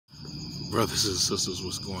Brothers and sisters,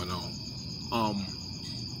 what's going on?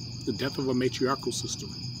 The death of a matriarchal system.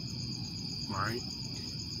 All right,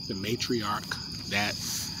 the matriarch, that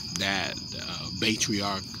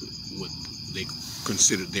matriarch, what they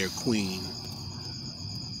considered their queen,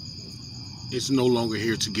 is no longer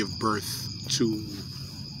here to give birth to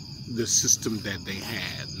the system that they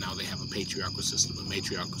had. Now they have a patriarchal system. A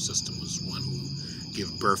matriarchal system was one who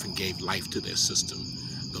gave birth and gave life to their system.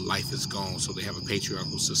 The life is gone, so they have a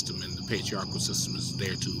patriarchal system, and the patriarchal system is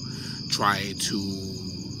there to try to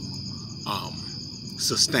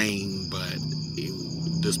sustain, but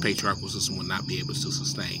this patriarchal system will not be able to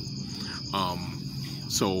sustain.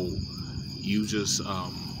 So you just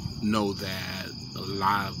know that a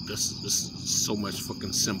lot of this is so much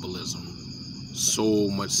fucking symbolism, so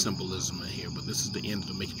much symbolism in here. But this is the end of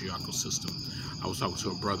the matriarchal system. I was talking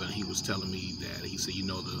to a brother, and he was telling me that he said, you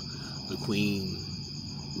know, the queen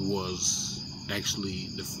was actually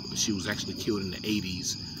she was actually killed in the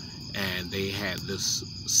 80s, and they had this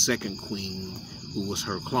second queen who was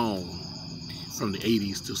her clone from the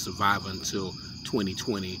 80s to survive until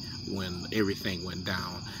 2020 when everything went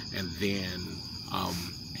down. And then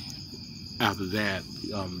after that,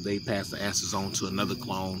 they passed the ashes on to another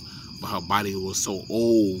clone, but her body was so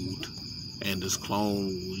old, and this clone,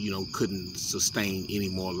 you know, couldn't sustain any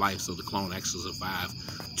more life, so the clone actually survived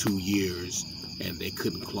 2 years, and they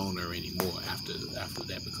couldn't clone her anymore after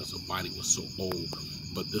that because her body was so old.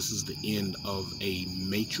 But this is the end of a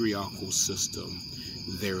matriarchal system.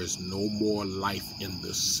 There is no more life in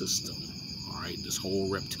this system. All right, this whole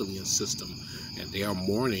reptilian system, and they are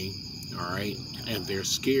mourning. All right, and they're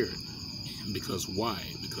scared because why?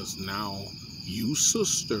 Because now you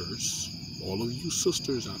sisters, all of you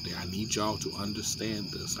sisters out there, I need y'all to understand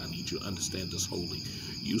this. I need you to understand this wholly.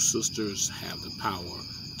 You sisters have the power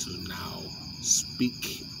to now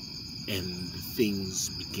speak, and things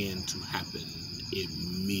begin to happen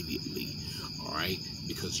immediately. All right,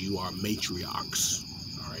 because you are matriarchs.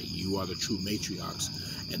 All right, you are the true matriarchs,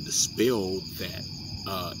 and the spell that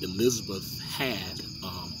Elizabeth had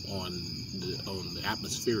on the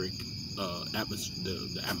atmospheric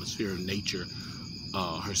the atmospheric nature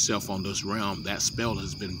herself on this realm, that spell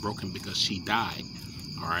has been broken because she died.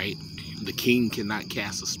 All right, the king cannot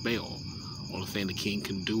cast a spell. Only thing the king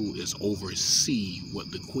can do is oversee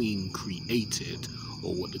what the queen created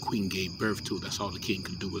or what the queen gave birth to. That's all the king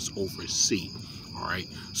can do, is oversee. All right,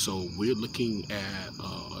 so we're looking at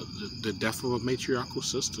the death of a matriarchal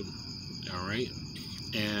system. All right,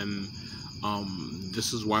 and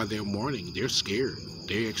this is why they're mourning. They're scared.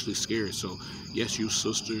 They're actually scared. So yes, you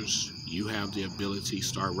sisters, you have the ability to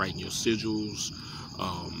start writing your sigils,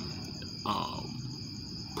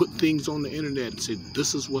 put things on the internet and say,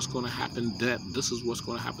 this is what's going to happen, this is what's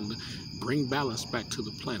going to happen, to bring balance back to the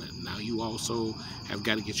planet. Now you also have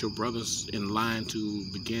got to get your brothers in line to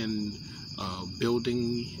begin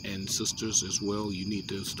building, and sisters as well. You need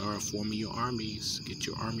to start forming your armies, get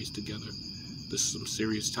your armies together. This is some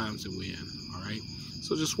serious times that we're in. All right,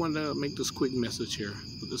 so just wanted to make this quick message here.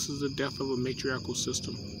 This is the death of a matriarchal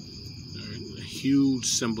system. A huge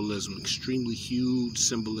symbolism, extremely huge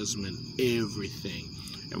symbolism in everything.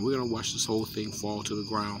 And we're going to watch this whole thing fall to the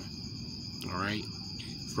ground. All right.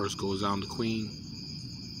 First goes down the queen.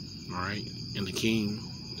 All right. And the king.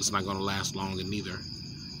 It's not going to last long neither.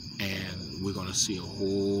 And we're going to see a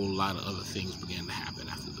whole lot of other things begin to happen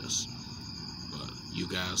after this. But you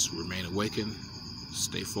guys remain awakened,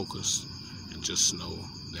 stay focused, and just know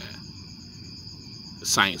that the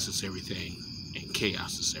science is everything and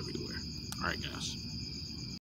chaos is everywhere. All right, guys.